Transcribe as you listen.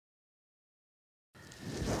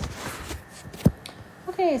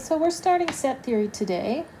Okay, so we're starting set theory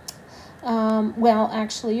today. Well,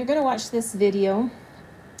 actually, you're going to watch this video.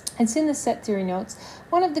 It's in the set theory notes.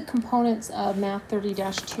 One of the components of Math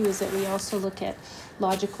 30-2 is that we also look at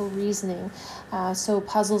logical reasoning, so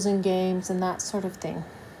puzzles and games and that sort of thing.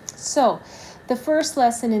 So the first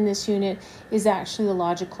lesson in this unit is actually the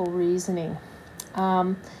logical reasoning.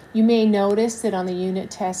 You may notice that on the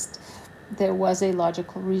unit test there was a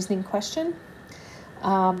logical reasoning question.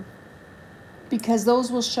 Because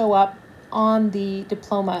those will show up on the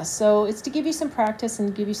diploma. So it's to give you some practice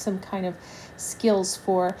and give you some kind of skills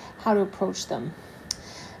for how to approach them.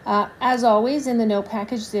 As always, in the note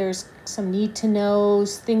package, there's some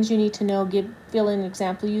need-to-knows, things you need to know, fill in an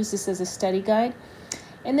example, use this as a study guide.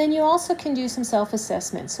 And then you also can do some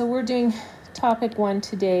self-assessment. So we're doing topic 1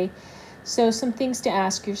 today. So some things to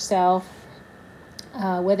ask yourself,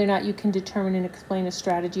 whether or not you can determine and explain a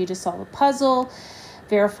strategy to solve a puzzle,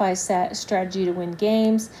 verify strategy to win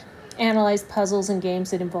games, analyze puzzles and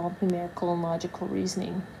games that involve numerical and logical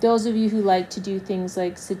reasoning. Those of you who like to do things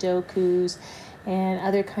like Sudokus and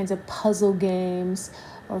other kinds of puzzle games,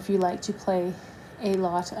 or if you like to play a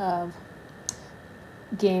lot of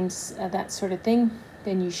games, that sort of thing,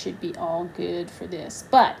 then you should be all good for this.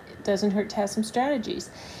 But it doesn't hurt to have some strategies.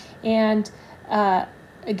 And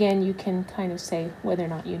again, you can kind of say whether or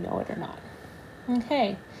not you know it or not.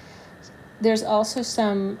 Okay. There's also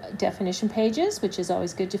some definition pages, which is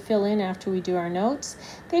always good to fill in after we do our notes.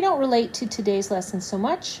 They don't relate to today's lesson so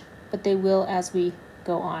much, but they will as we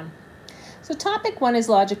go on. So topic 1 is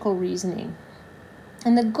logical reasoning.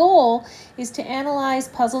 And the goal is to analyze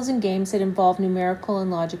puzzles and games that involve numerical and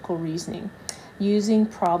logical reasoning using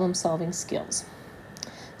problem-solving skills.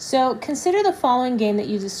 So consider the following game that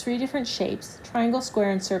uses 3 different shapes, triangle, square,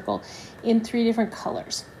 and circle, in 3 different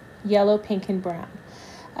colors, yellow, pink, and brown.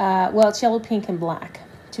 Well, it's yellow, pink, and black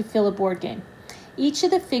to fill a board game. Each of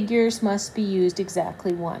the figures must be used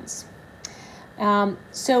exactly once.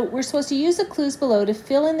 So we're supposed to use the clues below to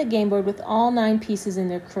fill in the game board with all 9 pieces in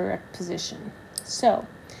their correct position. So,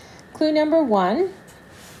 clue number 1,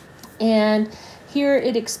 and here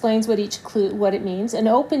it explains what each clue, what it means. An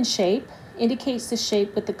open shape indicates the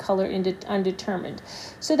shape with the color undetermined.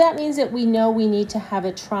 So that means that we know we need to have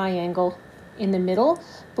a triangle in the middle,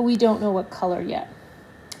 but we don't know what color yet.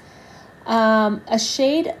 A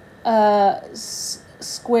shade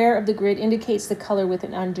square of the grid indicates the color with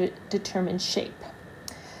an undetermined shape.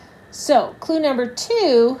 So clue number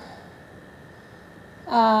 2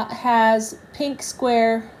 has pink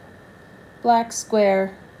square, black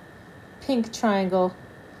square, pink triangle,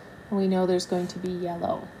 and we know there's going to be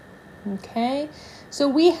yellow. Okay, so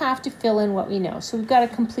we have to fill in what we know. So we've got to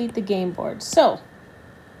complete the game board. So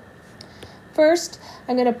first,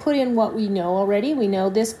 I'm going to put in what we know already. We know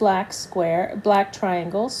this black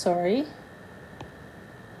triangle, sorry.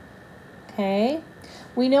 Okay.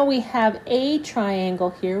 We know we have a triangle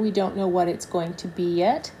here. We don't know what it's going to be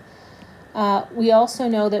yet. We also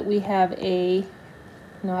know that we have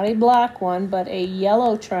not a black one, but a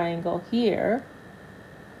yellow triangle here.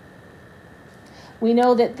 We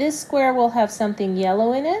know that this square will have something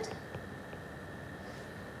yellow in it.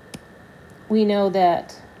 We know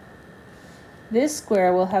that this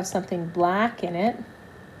square will have something black in it.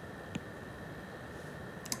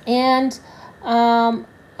 And I'm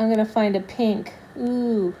going to find a pink.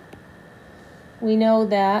 Ooh. We know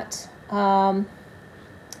that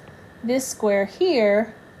this square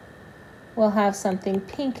here will have something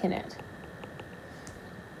pink in it.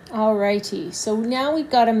 Alrighty, so now we've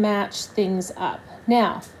got to match things up.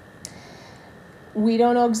 Now, we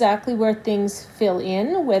don't know exactly where things fill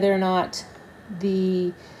in, whether or not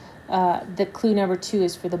the clue number 2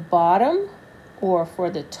 is for the bottom or for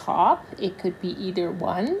the top. It could be either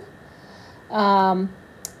one.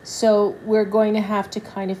 So we're going to have to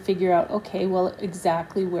kind of figure out, okay, well,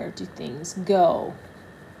 exactly where do things go?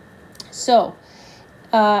 So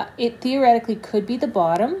it theoretically could be the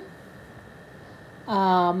bottom,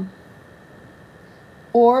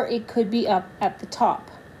 or it could be up at the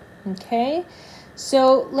top. Okay,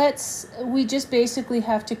 so we just basically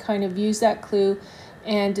have to kind of use that clue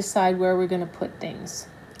and decide where we're going to put things.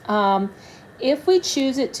 If we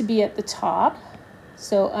choose it to be at the top,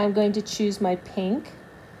 so I'm going to choose my pink,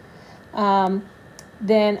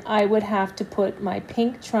 then I would have to put my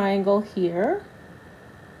pink triangle here,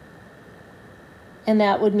 and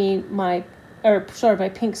that would mean my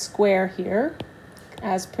pink square here,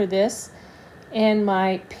 as per this, and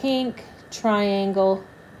my pink triangle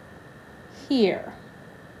here,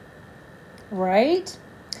 right?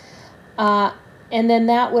 And then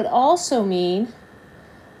that would also mean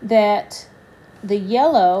that the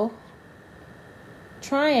yellow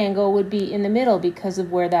triangle would be in the middle because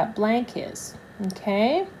of where that blank is.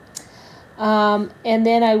 Okay? And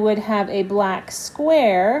then I would have a black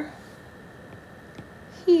square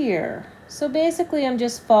here. So basically I'm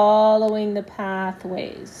just following the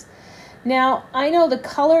pathways. Now I know the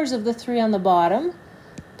colors of the three on the bottom,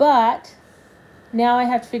 but now I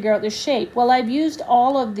have to figure out the shape. Well, I've used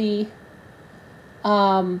all of the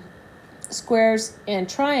squares and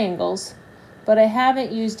triangles, but I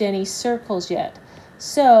haven't used any circles yet.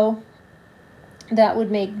 So that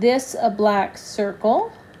would make this a black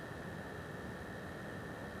circle,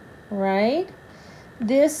 right?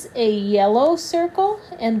 This a yellow circle,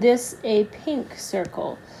 and this a pink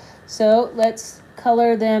circle. So let's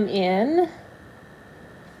color them in.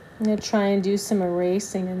 I'm going to try and do some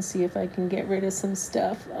erasing and see if I can get rid of some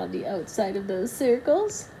stuff on the outside of those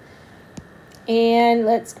circles. And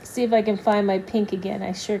let's see if I can find my pink again.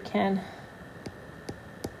 I sure can.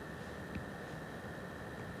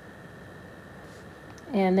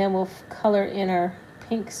 And then we'll color in our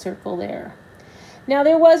pink circle there. Now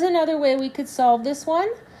there was another way we could solve this one,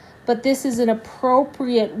 but this is an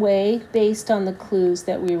appropriate way based on the clues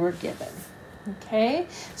that we were given. Okay,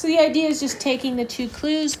 so the idea is just taking the two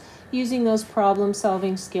clues, using those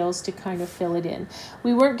problem-solving skills to kind of fill it in.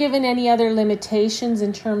 We weren't given any other limitations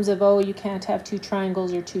in terms of, oh, you can't have two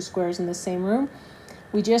triangles or two squares in the same room.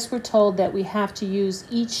 We just were told that we have to use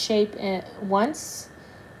each shape once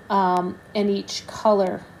and each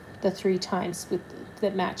color the 3 times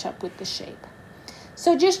that match up with the shape.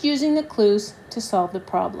 So just using the clues to solve the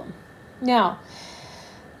problem. Now,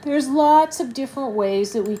 there's lots of different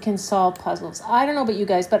ways that we can solve puzzles. I don't know about you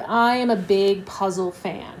guys, but I am a big puzzle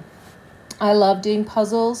fan. I love doing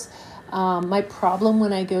puzzles. My problem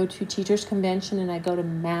when I go to teachers convention and I go to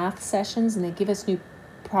math sessions and they give us new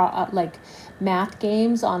like math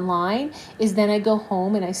games online is then I go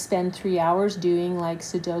home and I spend 3 hours doing like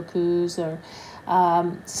Sudokus or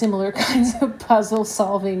similar kinds of puzzle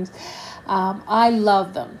solvings. I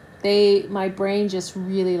love them. My brain just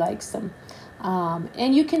really likes them.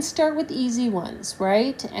 And you can start with easy ones,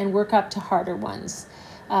 right? And work up to harder ones.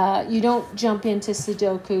 You don't jump into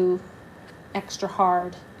Sudoku extra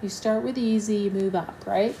hard. You start with easy, you move up,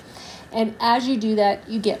 right? And as you do that,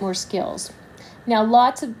 you get more skills. Now,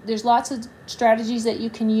 there's lots of strategies that you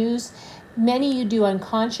can use. Many you do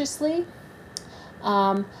unconsciously,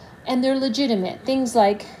 and they're legitimate. Things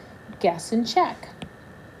like guess and check.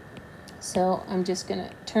 So I'm just going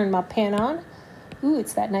to turn my pen on. Ooh,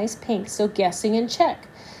 it's that nice pink. So guessing and check.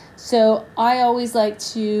 So I always like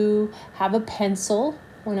to have a pencil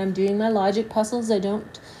when I'm doing my logic puzzles. I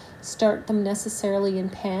don't start them necessarily in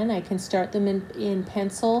pen. I can start them in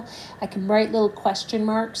pencil. I can write little question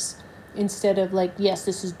marks instead of like, yes,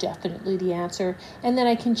 this is definitely the answer. And then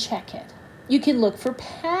I can check it. You can look for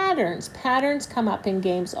patterns. Patterns come up in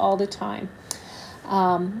games all the time.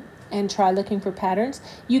 And try looking for patterns.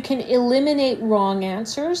 You can eliminate wrong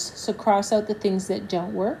answers, so cross out the things that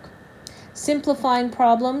don't work. Simplifying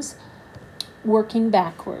problems, working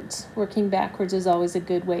backwards. Working backwards is always a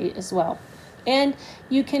good way as well. And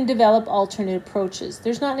you can develop alternate approaches.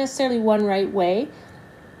 There's not necessarily one right way.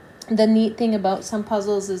 The neat thing about some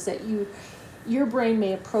puzzles is that your brain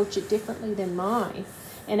may approach it differently than mine.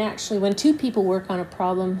 And actually, when 2 people work on a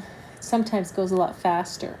problem, it sometimes goes a lot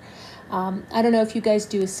faster. I don't know if you guys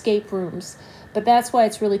do escape rooms, but that's why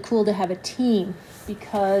it's really cool to have a team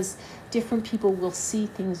because different people will see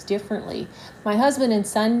things differently. My husband and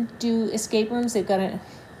son do escape rooms. They've got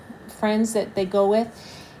friends that they go with,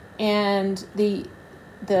 and the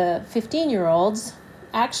 15-year-olds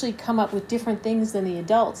actually come up with different things than the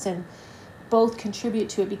adults, and both contribute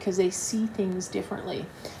to it because they see things differently.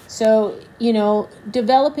 So,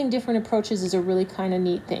 developing different approaches is a really kind of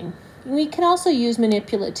neat thing. We can also use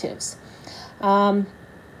manipulatives.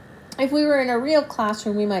 If we were in a real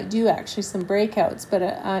classroom, we might do actually some breakouts, but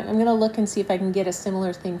I'm going to look and see if I can get a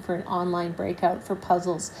similar thing for an online breakout for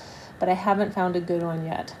puzzles, but I haven't found a good one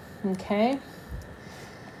yet. Okay?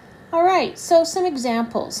 All right, so some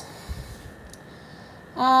examples.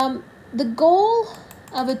 The goal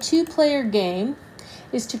of a 2-player game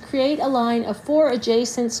is to create a line of 4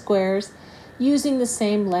 adjacent squares using the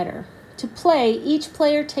same letter. To play, each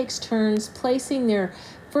player takes turns placing their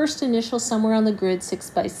first initial somewhere on the grid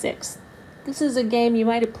 6x6. This is a game you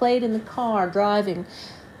might have played in the car driving.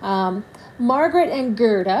 Margaret and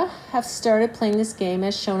Gerda have started playing this game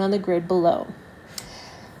as shown on the grid below.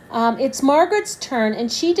 It's Margaret's turn,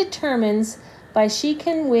 and she determines she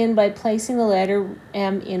can win by placing the letter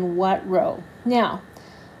M in what row. Now,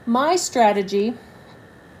 my strategy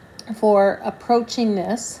for approaching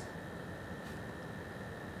this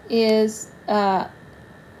is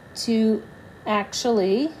to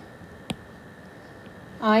actually,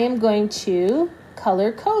 I am going to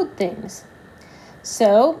color code things.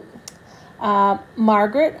 So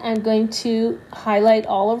Margaret, I'm going to highlight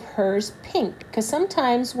all of hers pink, because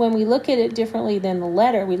sometimes when we look at it differently than the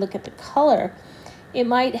letter, we look at the color, it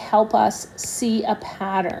might help us see a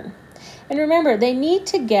pattern. And remember, they need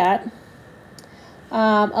to get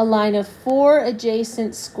a line of 4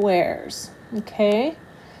 adjacent squares, okay,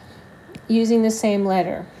 using the same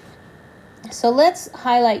letter. So let's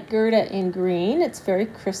highlight Gerda in green. It's very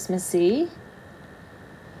Christmassy,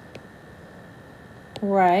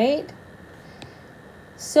 right?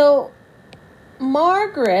 So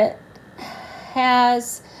Margaret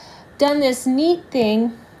has done this neat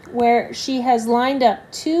thing where she has lined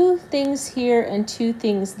up 2 things here and 2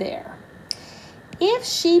 things there. If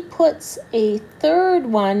she puts a third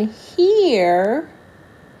one here,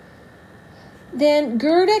 then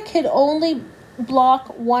Gerda could only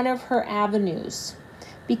block one of her avenues,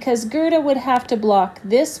 because Gerda would have to block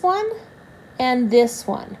this one and this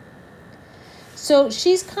one. So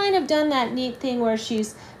she's kind of done that neat thing where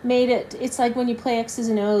she's made it, it's like when you play X's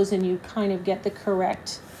and O's and you kind of get the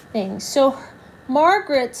correct thing. So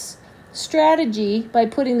Margaret's strategy by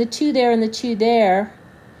putting the 2 there and the 2 there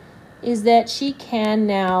is that she can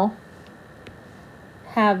now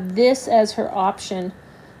have this as her option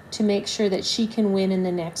to make sure that she can win in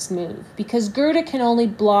the next move, because Gerda can only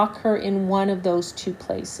block her in one of those 2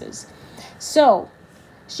 places. So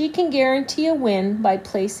she can guarantee a win by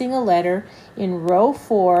placing a letter in row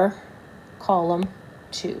 4, column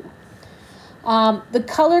 2. The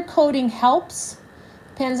color coding helps,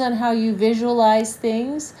 depends on how you visualize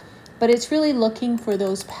things, but it's really looking for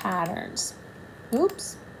those patterns.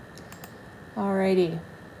 Oops. Alrighty.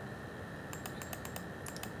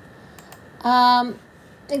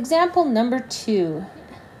 Example number 2.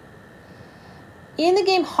 In the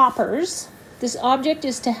game Hoppers, this object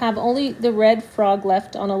is to have only the red frog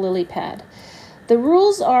left on a lily pad. The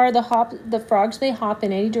rules are the frogs may hop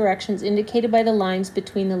in any directions indicated by the lines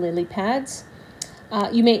between the lily pads.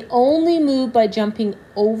 You may only move by jumping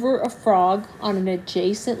over a frog on an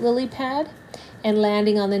adjacent lily pad and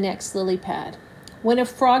landing on the next lily pad. When a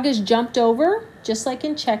frog is jumped over, just like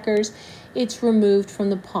in checkers, it's removed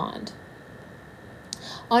from the pond.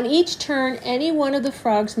 On each turn, any one of the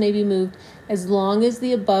frogs may be moved as long as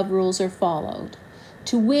the above rules are followed.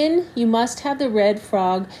 To win, you must have the red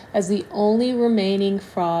frog as the only remaining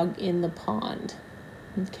frog in the pond.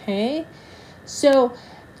 Okay, so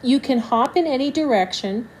you can hop in any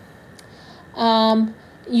direction. You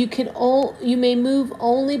may move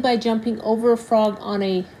only by jumping over a frog on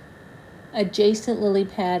a adjacent lily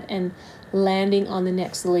pad and landing on the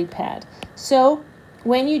next lily pad. So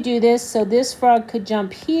when you do this, so this frog could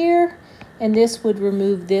jump here and this would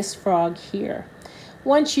remove this frog here.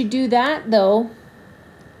 Once you do that though,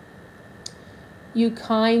 you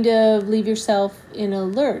kind of leave yourself in a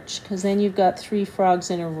lurch, because then you've got 3 frogs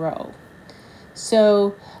in a row.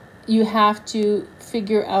 So you have to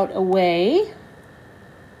figure out a way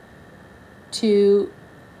to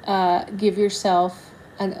give yourself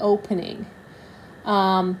an opening.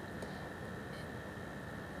 And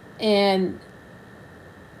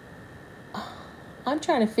I'm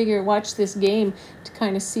trying to watch this game to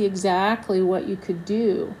kind of see exactly what you could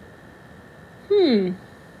do.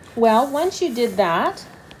 Well, once you did that,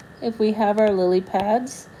 if we have our lily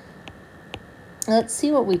pads, let's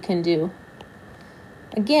see what we can do.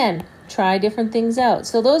 Again, try different things out.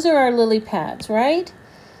 So those are our lily pads, right?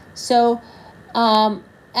 So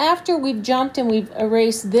after we've jumped and we've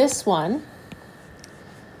erased this one,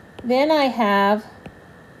 then I have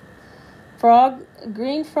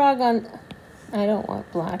green frog on, I don't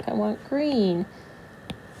want black, I want green.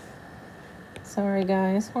 Sorry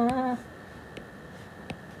guys.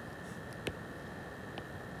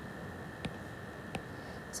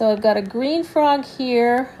 So I've got a green frog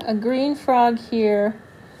here, a green frog here,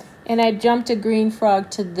 and I jumped a green frog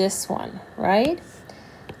to this one, right?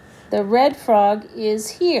 The red frog is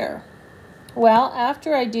here. Well,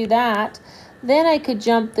 after I do that, then I could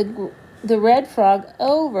jump the red frog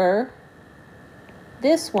over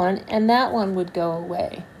this one, and that one would go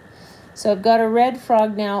away. So I've got a red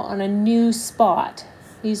frog now on a new spot.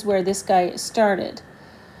 He's where this guy started.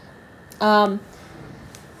 So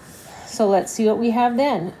let's see what we have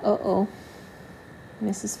then.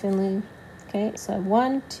 Mrs. Finley. Okay, so I have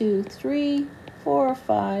 1, 2, 3, 4,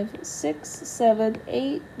 5, 6, 7,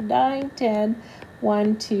 8, 9, 10.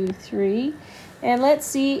 1, 2, 3. And let's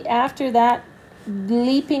see after that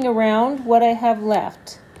leaping around what I have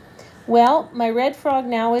left. Well, my red frog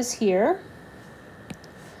now is here.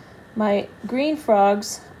 My green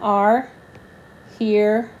frogs are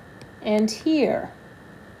here and here.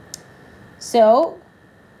 So,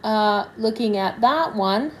 looking at that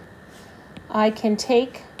one, I can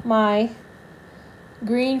take my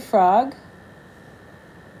green frog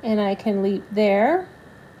and I can leap there,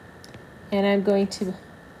 and I'm going to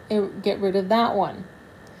get rid of that one.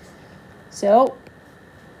 So,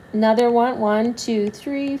 another one, 1, 2,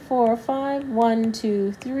 3, 4, 5, 1,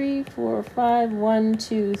 2, 3, 4, 5, 1,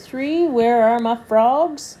 2, 3. Where are my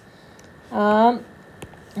frogs?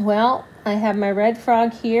 Well, I have my red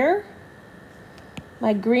frog here.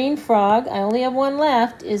 My green frog, I only have one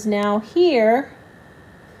left, is now here.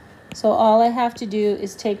 So all I have to do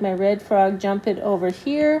is take my red frog, jump it over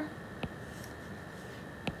here.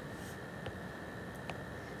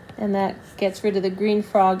 And that gets rid of the green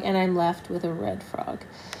frog, and I'm left with a red frog.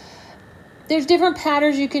 There's different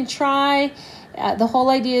patterns you can try. The whole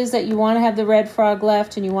idea is that you want to have the red frog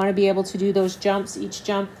left, and you want to be able to do those jumps, each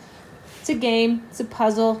jump. It's a game, it's a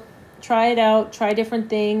puzzle. Try it out, try different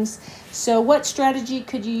things. So what strategy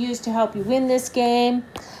could you use to help you win this game?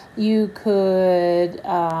 You could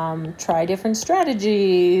try different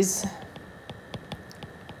strategies.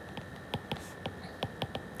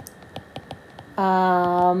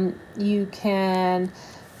 You can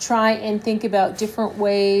try and think about different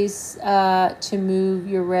ways to move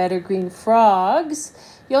your red or green frogs.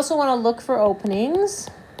 You also want to look for openings.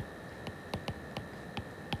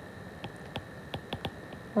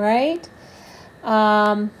 Right?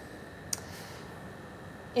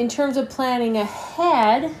 In terms of planning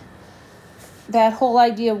ahead, that whole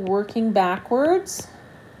idea of working backwards.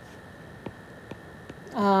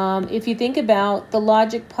 If you think about the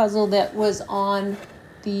logic puzzle that was on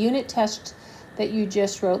the unit test that you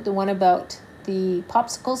just wrote, the one about the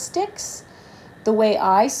popsicle sticks, the way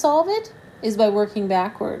I solve it is by working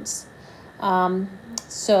backwards.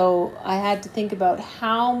 So I had to think about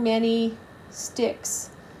how many sticks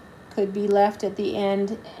could be left at the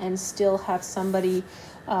end and still have somebody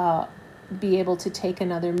be able to take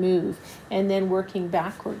another move, and then working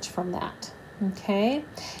backwards from that. Okay,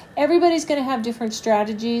 everybody's going to have different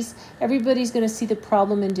strategies. Everybody's going to see the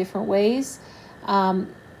problem in different ways, and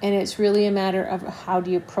it's really a matter of how do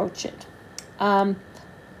you approach it.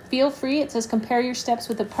 Feel free, it says compare your steps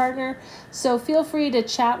with a partner, so feel free to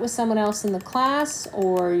chat with someone else in the class,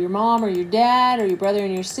 or your mom or your dad or your brother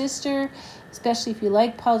and your sister, especially if you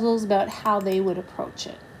like puzzles, about how they would approach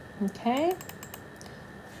it. Okay?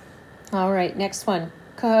 All right, next one.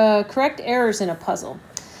 Correct errors in a puzzle.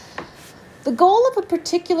 The goal of a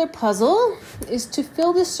particular puzzle is to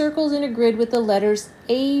fill the circles in a grid with the letters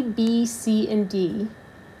A, B, C, and D,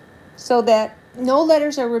 so that no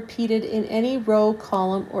letters are repeated in any row,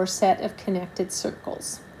 column, or set of connected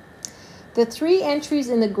circles. The 3 entries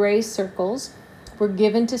in the gray circles were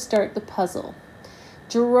given to start the puzzle.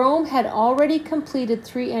 Jerome had already completed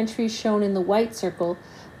 3 entries shown in the white circle,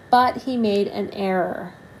 but he made an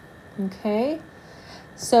error. Okay?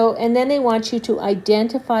 So, and then they want you to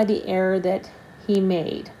identify the error that he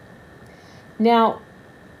made. Now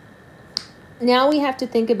we have to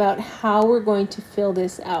think about how we're going to fill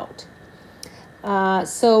this out.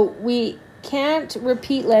 So we can't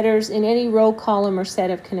repeat letters in any row, column, or set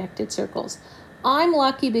of connected circles. I'm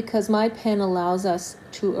lucky because my pen allows us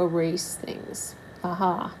to erase things.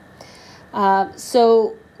 Aha.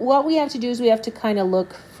 So what we have to do is we have to kind of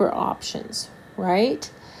look for options, right?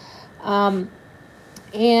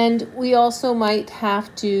 And we also might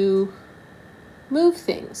have to move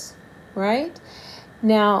things, right?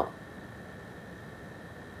 Now,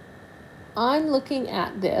 I'm looking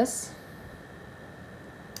at this,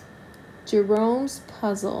 Jerome's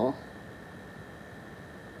puzzle.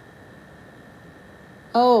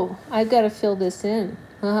 Oh, I've got to fill this in.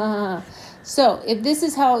 So if this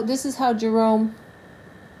is how Jerome's,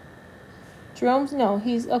 no,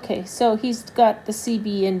 he's okay. So he's got the C,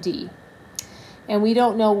 B, and D. And we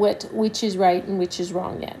don't know which is right and which is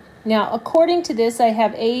wrong yet. Now, according to this, I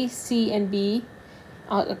have A, C, and B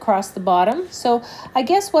across the bottom. So I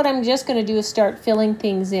guess what I'm just going to do is start filling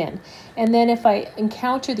things in. And then if I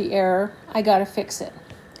encounter the error, I got to fix it.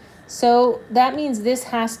 So that means this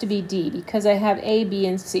has to be D because I have A, B,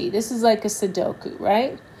 and C. This is like a Sudoku,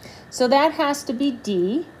 right? So that has to be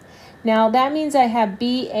D. Now that means I have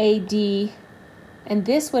B, A, D, and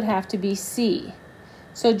this would have to be C.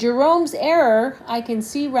 So Jerome's error, I can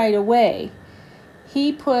see right away.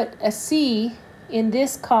 He put a C in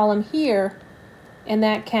this column here, and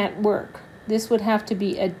that can't work. This would have to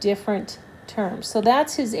be a different term. So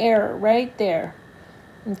that's his error right there.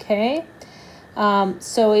 Okay?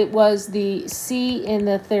 So it was the C in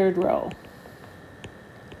the 3rd row.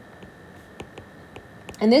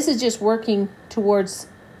 And this is just working towards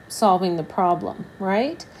solving the problem,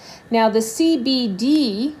 right? Now the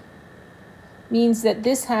CBD means that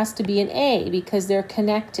this has to be an A because they're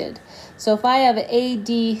connected. So if I have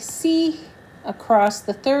ADC across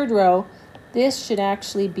the third row, this should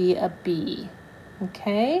actually be a B,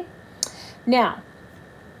 okay? Now,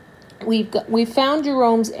 we've found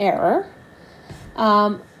Jerome's error.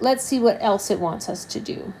 Let's see what else it wants us to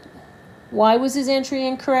do. Why was his entry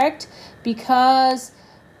incorrect? Because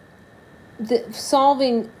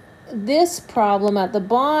solving this problem at the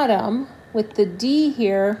bottom with the D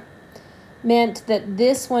here meant that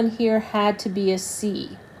this one here had to be a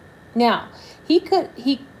C. Now, he couldn't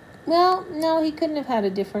have had a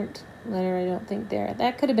different letter, I don't think, there.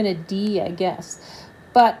 That could have been a D, I guess.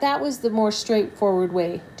 But that was the more straightforward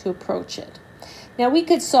way to approach it. Now, we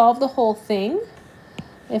could solve the whole thing.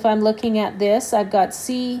 If I'm looking at this, I've got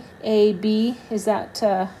C, A, B. Is that,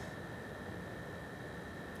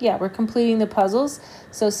 yeah, we're completing the puzzles.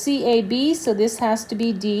 So C, A, B, so this has to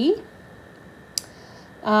be D.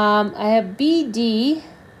 I have B, D,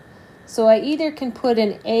 so I either can put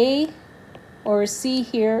an A or a C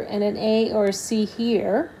here and an A or a C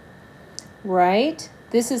here, right?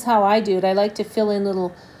 This is how I do it. I like to fill in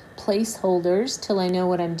little placeholders till I know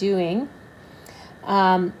what I'm doing.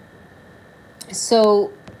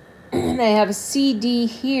 So I have a C, D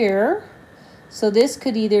here, so this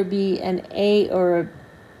could either be an A or a,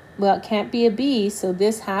 well, it can't be a B, so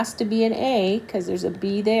this has to be an A because there's a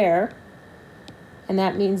B there. And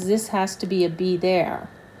that means this has to be a B there.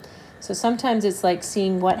 So sometimes it's like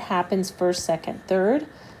seeing what happens first, second, third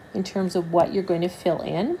in terms of what you're going to fill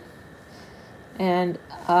in. And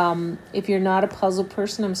if you're not a puzzle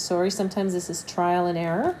person, I'm sorry, sometimes this is trial and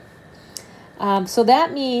error. So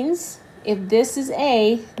that means if this is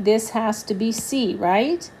A, this has to be C,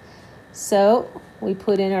 right? So we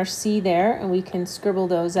put in our C there and we can scribble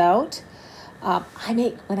those out.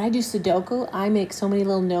 When I do Sudoku, I make so many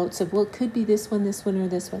little notes of, well, it could be this one, or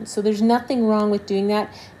this one. So there's nothing wrong with doing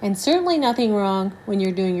that, and certainly nothing wrong when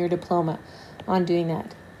you're doing your diploma on doing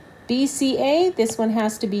that. BCA, this one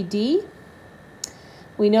has to be D.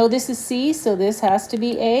 We know this is C, so this has to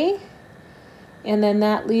be A. And then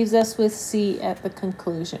that leaves us with C at the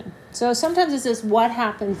conclusion. So sometimes it's just what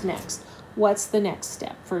happens next. What's the next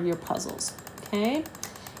step for your puzzles, okay?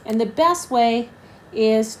 And the best way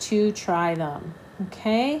is to try them,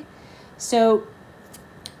 okay? So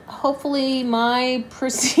hopefully my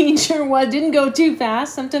procedure didn't go too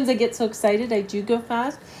fast. Sometimes I get so excited I do go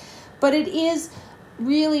fast, but it is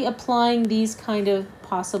really applying these kind of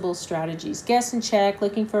possible strategies. Guess and check,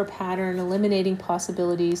 looking for a pattern, eliminating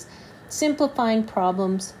possibilities, simplifying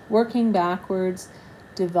problems, working backwards,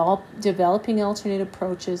 developing alternate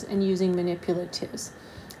approaches, and using manipulatives.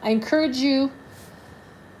 I encourage you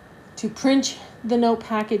to print the note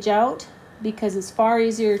package out because it's far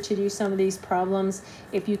easier to do some of these problems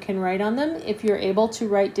if you can write on them. If you're able to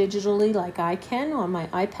write digitally like I can on my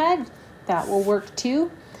iPad, that will work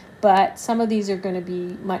too. But some of these are going to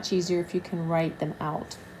be much easier if you can write them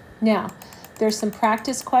out. Now, there's some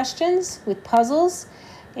practice questions with puzzles,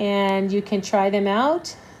 and you can try them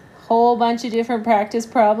out. Whole bunch of different practice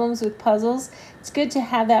problems with puzzles. It's good to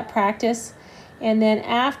have that practice. And then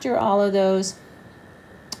after all of those,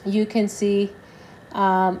 you can see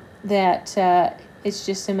that it's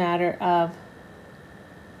just a matter of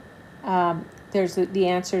the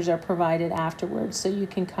answers are provided afterwards, so you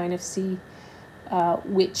can kind of see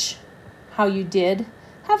how you did.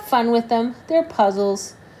 Have fun with them. They're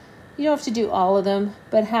puzzles. You don't have to do all of them,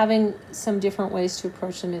 but having some different ways to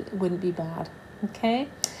approach them, it wouldn't be bad. Okay,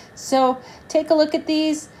 so take a look at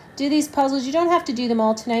these. Do these puzzles. You don't have to do them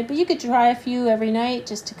all tonight, but you could try a few every night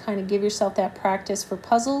just to kind of give yourself that practice for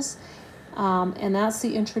puzzles. And that's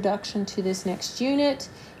the introduction to this next unit,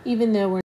 even though we're